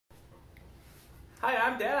Hi,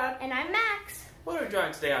 I'm Dad. And I'm Max. What are we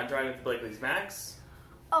drawing today on Drawing with the Blakeleys, Max?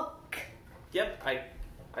 Oak. Yep, I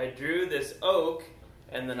drew this oak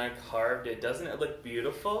and then I carved it. Doesn't it look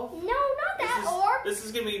beautiful? No, not that oak. This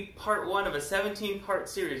is going to be part 1 of a 17-part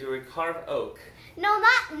series where we carve oak. No,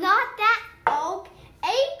 not that oak.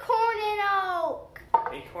 Acorn and Oak.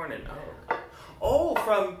 Acorn and Oak. Oh,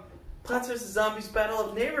 from Plants vs. Zombies Battle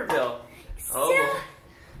of Neighborville. Oh,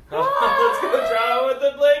 let's go draw with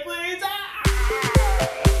the Blakeleys.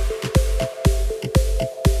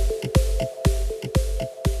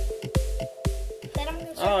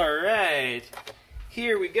 Alright,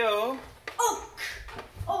 here we go.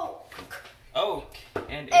 Oak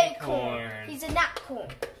and acorn. He's a not corn.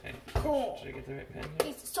 Corn. Should I get the right pen here?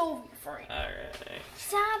 He's a Soviet friend. Alright.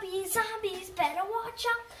 Zombies, better watch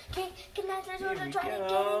out. Can I try to get in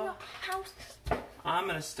your house? I'm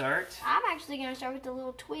going to start. I'm actually going to start with the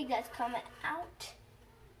little twig that's coming out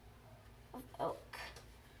of oak.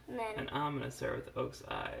 And I'm going to start with Oak's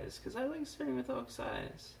eyes, because I like starting with Oak's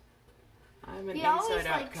eyes. I'm an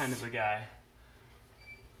inside-out kind of a guy.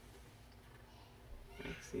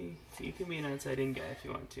 Let's see. You can be an outside-in guy if you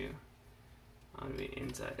want to. I'm going to be an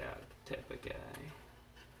inside-out type of guy.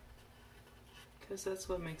 Because that's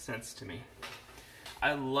what makes sense to me.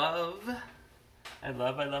 I love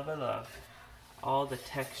all the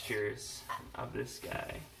textures of this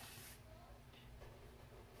guy.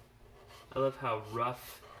 I love how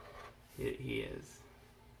rough he is.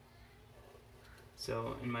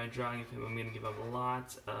 So in my drawing of him, I'm going to give him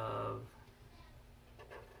lots of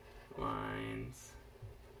lines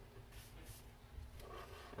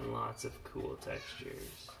and lots of cool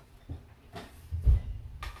textures.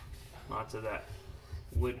 Lots of that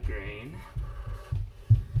wood grain.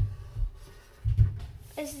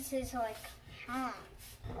 This is his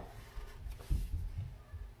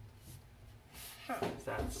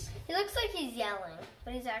He looks like he's yelling,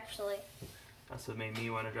 but he's actually... That's what made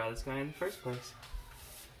me want to draw this guy in the first place.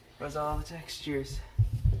 Was all the textures.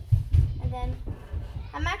 And then,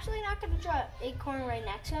 I'm actually not going to draw acorn right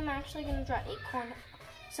next to him. I'm actually going to draw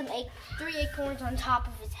three acorns on top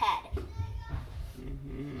of his head.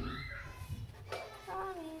 Mm-hmm.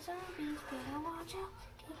 Zombies, better watch out.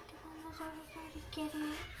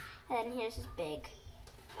 And then here's his big...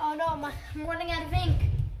 Oh no, I'm running out of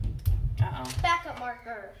ink. Uh-oh. Backup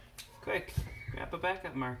marker. Quick, grab a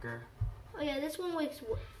backup marker. Oh yeah, this one wakes...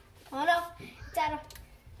 Oh no, it's out of...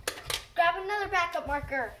 Grab another backup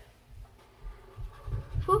marker.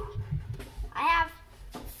 Whew. I have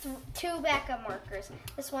 2 backup markers.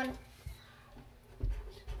 This one...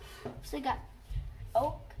 So we got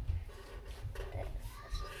oak.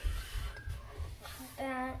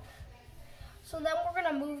 That. So then we're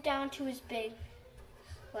gonna move down to his big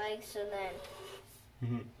leg. So then,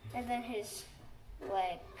 and then his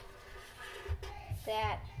leg.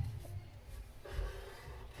 That.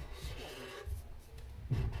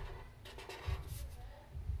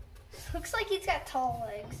 Looks like he's got tall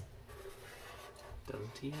legs.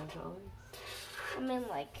 Doesn't he have tall legs? I mean,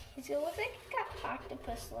 like, he's gonna look like he's got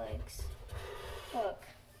octopus legs. Look.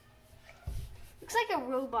 Looks like a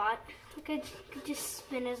robot. He could just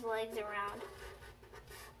spin his legs around.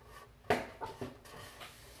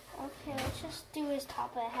 Okay, let's just do his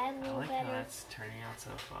top of the head a little better. I like how that's turning out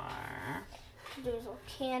so far. Do his little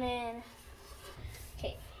cannon.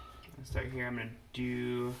 Okay. Let's start here. I'm going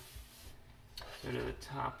to go to the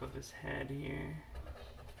top of his head here.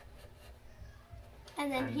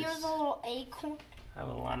 And then here's a little acorn. I have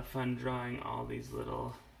a lot of fun drawing all these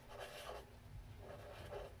little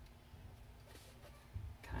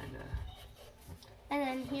kind of... And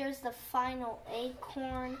then here's the final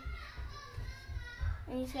acorn.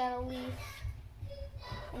 And he's got a leaf.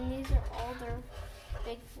 And these are all their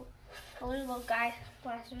big, all their little guy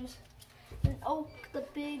blasters. And oak, the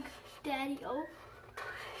big daddy oak.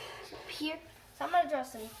 Is up here. So I'm gonna draw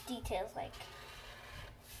some details like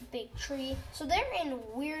big tree. So they're in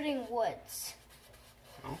Weirding Woods.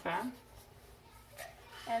 Okay.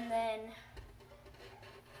 And then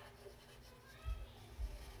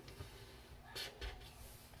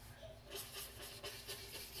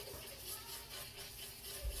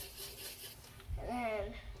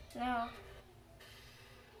now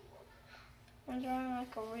I'm drawing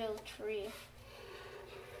like a real tree.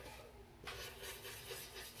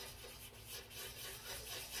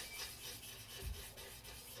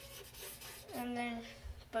 And then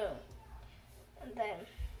boom. And then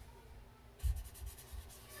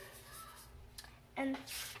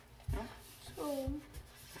so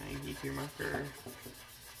I keep your marker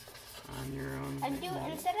on your own.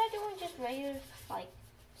 Instead of doing just regular like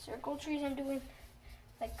circle trees, I'm doing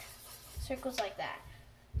like circles like that.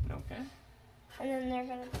 Okay. And then they're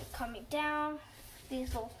going to be coming down. These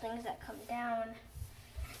little things that come down.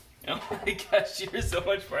 Oh my gosh, you're so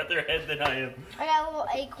much farther ahead than I am. I got little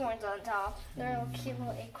acorns on top. They're little cute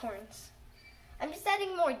little acorns. I'm just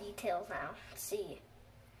adding more details now. Let's see.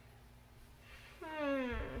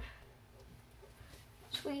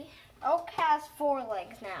 Sweet. Oak has 4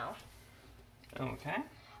 legs now. Okay.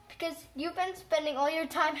 Because you've been spending all your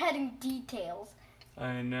time adding details.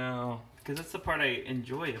 I know. Because that's the part I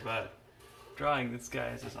enjoy about drawing this guy,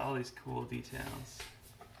 is just all these cool details.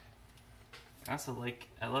 I also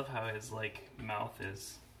I love how his mouth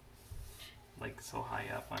is so high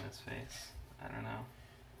up on his face. I don't know.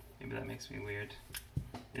 Maybe that makes me weird.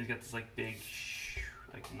 He's got this big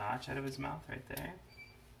notch out of his mouth right there.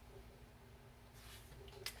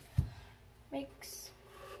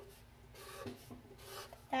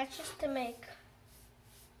 That's just to make.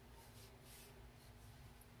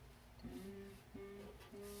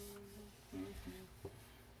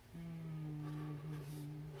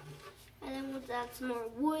 And then we'll add some more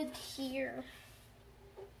wood here.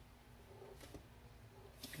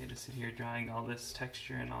 Okay, to sit here drawing all this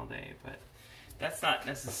texture and all day, but that's not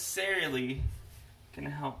necessarily gonna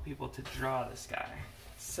help people to draw this guy.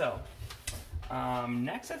 So,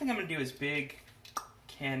 next I think I'm gonna do his big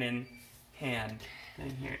cannon hand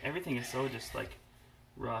thing here. Everything is so just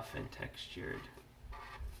rough and textured.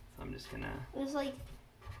 So I'm just gonna. It's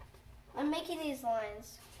I'm making these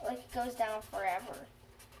lines it goes down forever.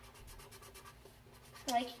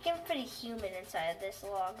 You can fit a human inside of this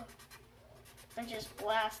log and just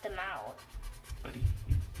blast him out. But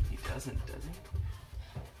he doesn't, does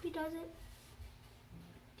he? He doesn't.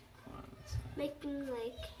 Making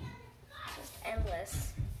just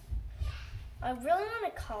endless. I really want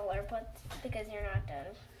a color, but because you're not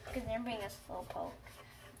done. Because you're being a slowpoke.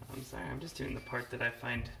 I'm sorry, I'm just doing the part that I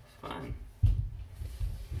find fun.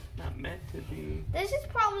 Not meant to be. This is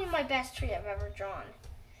probably my best tree I've ever drawn.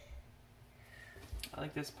 I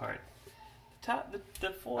like this part.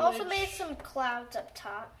 The foliage. I also made some clouds up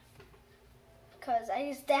top. Because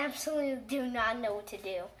I just absolutely do not know what to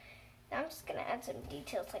do. Now I'm just going to add some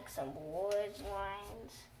details like some wood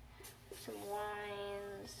lines. Some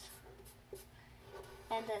lines.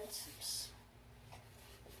 And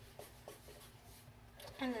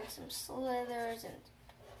then some slithers and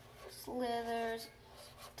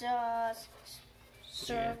dots, circles.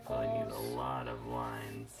 Yeah, probably needs a lot of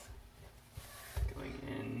lines going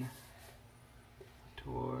in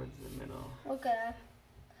towards the middle. Okay.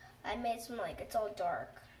 I made some it's all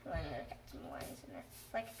dark. And then I got some lines in there.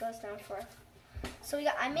 It goes down for. So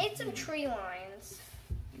I made some tree lines.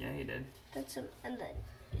 Yeah, you did. And then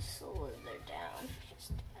you slither down.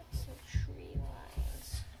 Just add some tree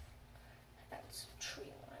lines. Add some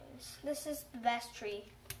tree lines. This is the best tree.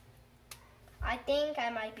 I think I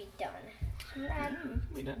might be done.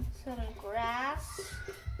 We done. Some grass.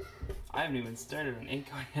 I haven't even started on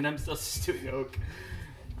Acorn and I'm still just doing Oak.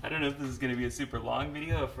 I don't know if this is going to be a super long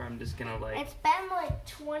video or if I'm just going to It's been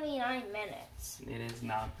 29 minutes. It has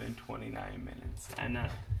not been 29 minutes. I'm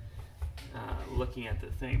not looking at the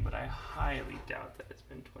thing, but I highly doubt that it's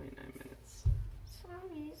been 29 minutes.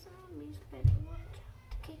 Zombies, better watch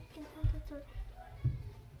out. Okay,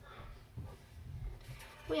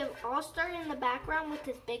 we have All-Star in the background with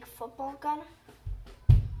his big football gun.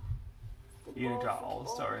 You gonna draw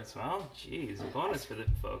All-Star as well? Jeez, a bonus for the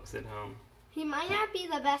folks at home. He might not be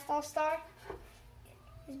the best All-Star.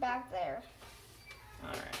 He's back there.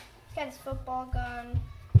 Alright. He's got his football gun.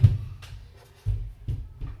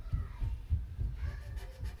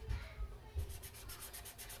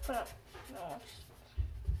 Put up. No.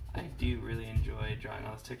 I do really enjoy drawing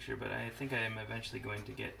all this texture, but I think I am eventually going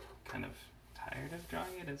to get kind of tired of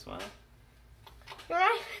drawing it as well. You're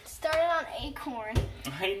not even started on Acorn.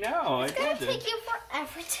 I know. It's going to take you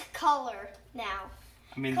forever to color now.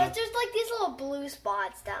 I mean, because there's these little blue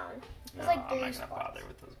spots down. There's blue I'm not going to spots. bother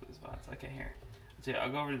with those blue spots. Okay, here. So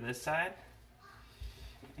I'll go over to this side.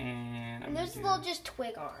 And there's a little just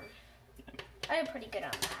twig arm. Yep. I did pretty good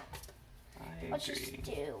on that. I Let's agree. just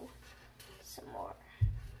do some more.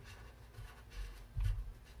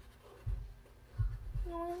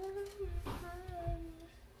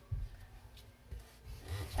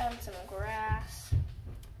 Add some grass.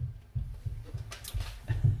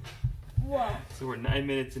 Whoa. So we're 9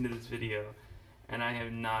 minutes into this video, and I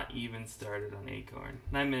have not even started on Acorn.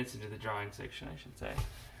 9 minutes into the drawing section, I should say.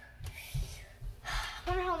 I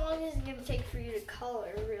wonder how long this is going to take for you to color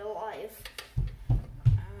in real life.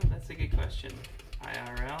 That's a good question.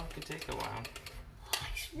 IRL could take a while. I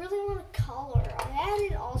just really want to color. I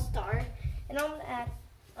added All-Star, and I'm going to add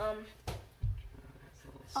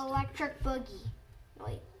Electric Boogie.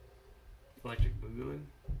 Wait. Electric Boogaloo?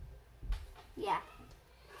 Yeah.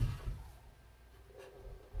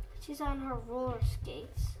 She's on her roller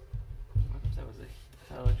skates. What if that was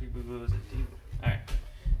I thought Electric Boogaloo was a dude. Alright.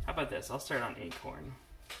 How about this? I'll start on Acorn.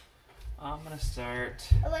 I'm gonna start.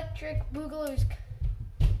 Electric Boogaloo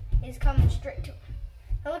is coming straight to.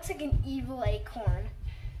 It looks like an evil acorn.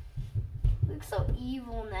 It looks so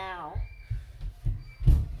evil now.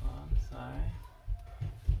 Oh, I'm sorry.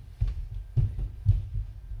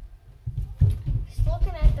 Just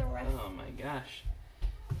looking at the rest. Oh my gosh.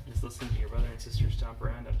 Just listen to your brother and sister stomp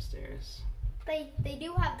around upstairs. They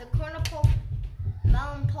do have the kernel pulp,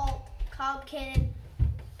 melon pulp, cob cannon,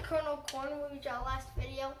 kernel corn, which our last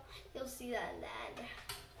video. You'll see that in the end.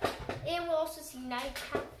 And we'll also see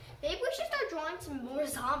nighttime. Maybe we should start drawing some more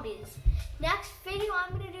zombies. Next video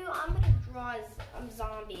I'm gonna draw a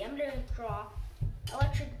zombie. I'm gonna draw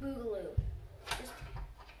Electric Boogaloo. Just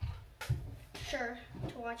sure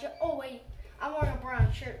to watch it. Oh wait, I'm wearing a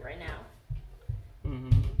brown shirt right now.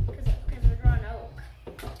 Mm-hmm. Because we're drawing Oak.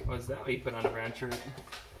 What's that? What you put on a brown shirt?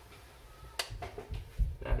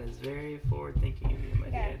 That is very forward-thinking of you, my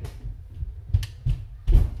dad.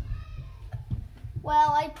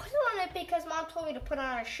 Well, I put it on it because Mom told me to put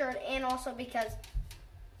on a shirt, and also because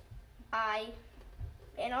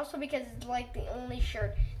it's like the only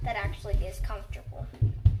shirt that actually is comfortable.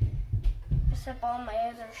 Except all my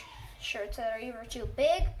other shirts that are either too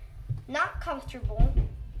big, not comfortable,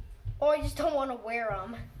 or I just don't want to wear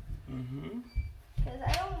them. Mm-hmm. Because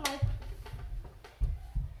I don't like.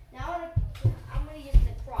 Now I'm gonna use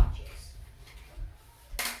the crotches.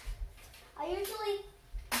 I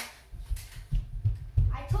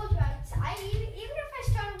told you, even if I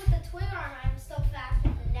started with the twin arm, I'm still faster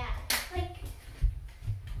than that. Like,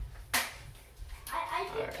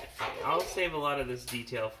 I'll save a lot of this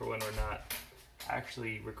detail for when we're not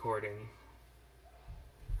actually recording.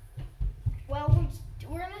 Well,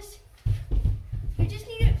 we just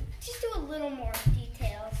need to do a little more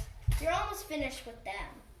details. You're almost finished with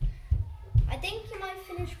them. I think you might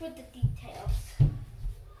finish with the details.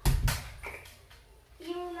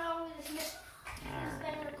 Even though this has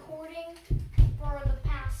been recording for the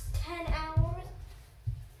past 10 hours.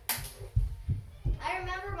 I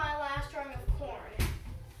remember my last drawing of corn.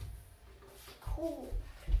 Cool.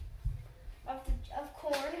 Of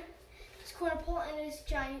corn. This corn pole and this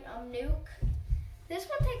giant nuke. This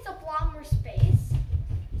one takes up a lot more space.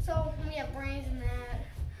 So we have brains in that.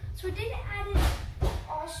 So we did add in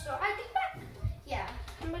all-star. I think that, yeah,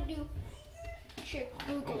 I'm gonna do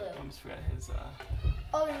Boogaloo. Oh, I almost forgot his,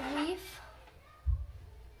 Other leaf.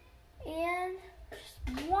 And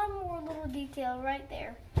just one more little detail right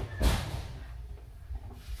there.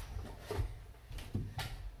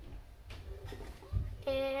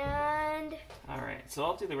 And alright, so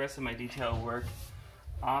I'll do the rest of my detail work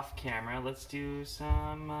off camera. Let's do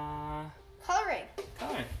some, coloring.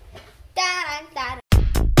 coloring. Da-da-da-da.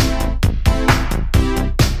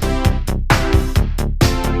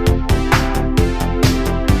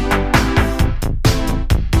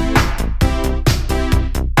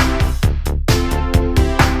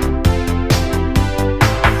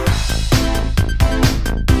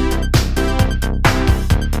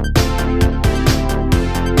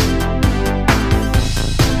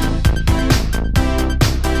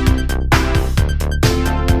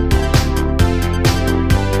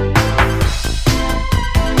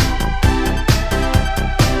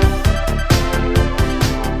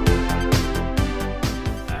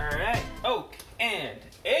 Oak and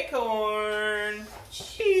Acorn.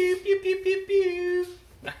 Pew, pew, pew, pew, pew.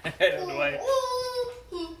 I don't know why.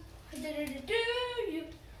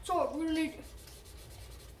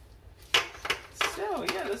 So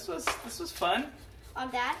yeah, this was fun.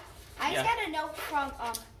 Dad, I Yeah. just got a note from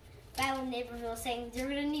Battle Neighborville saying they're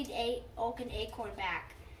gonna need Oak and Acorn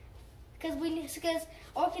back because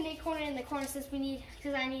Oak and Acorn are in the corner since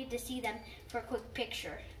I need to see them for a quick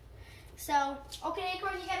picture. So, okay,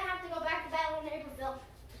 Acorn, you're gonna have to go back to Battle Neighborville.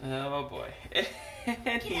 Oh boy.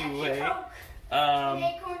 Anyway,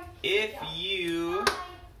 Acorn, if you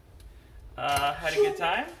had a good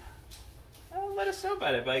time, let us know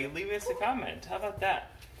about it by leaving us a comment. How about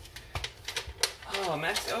that? Oh,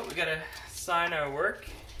 Max. Oh, we gotta sign our work.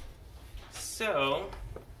 So,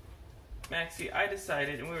 Maxie, I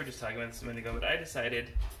decided, and we were just talking about this a minute ago, but I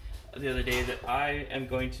decided the other day that I am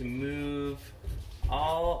going to move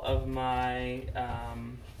all of my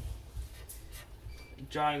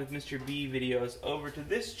Drawing with Mr. B videos over to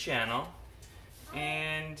this channel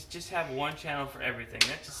and just have one channel for everything.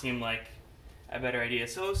 That just seemed like a better idea.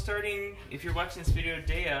 So starting, if you're watching this video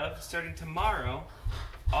day of, starting tomorrow,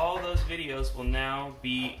 all those videos will now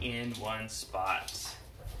be in one spot.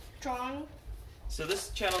 Drawing So this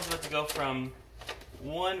channel is about to go from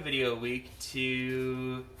 1 video a week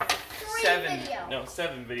to 7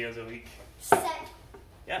 videos a week. 7.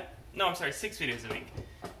 Yeah. No, I'm sorry, 6 videos a week.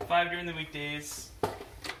 5 during the weekdays.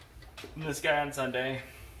 And this guy on Sunday.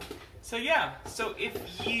 So yeah. So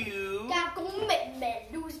if you.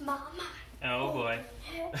 Oh boy.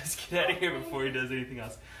 Let's get out of here before he does anything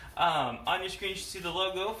else. On your screen, you should see the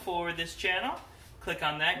logo for this channel. Click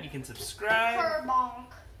on that and you can subscribe.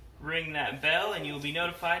 Ring that bell and you will be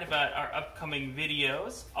notified about our upcoming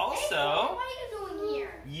videos. Also, what are you doing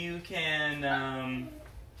here? You can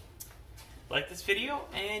like this video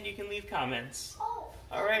and you can leave comments. Oh.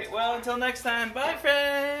 Alright, well, until next time, bye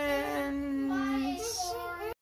friends! Bye.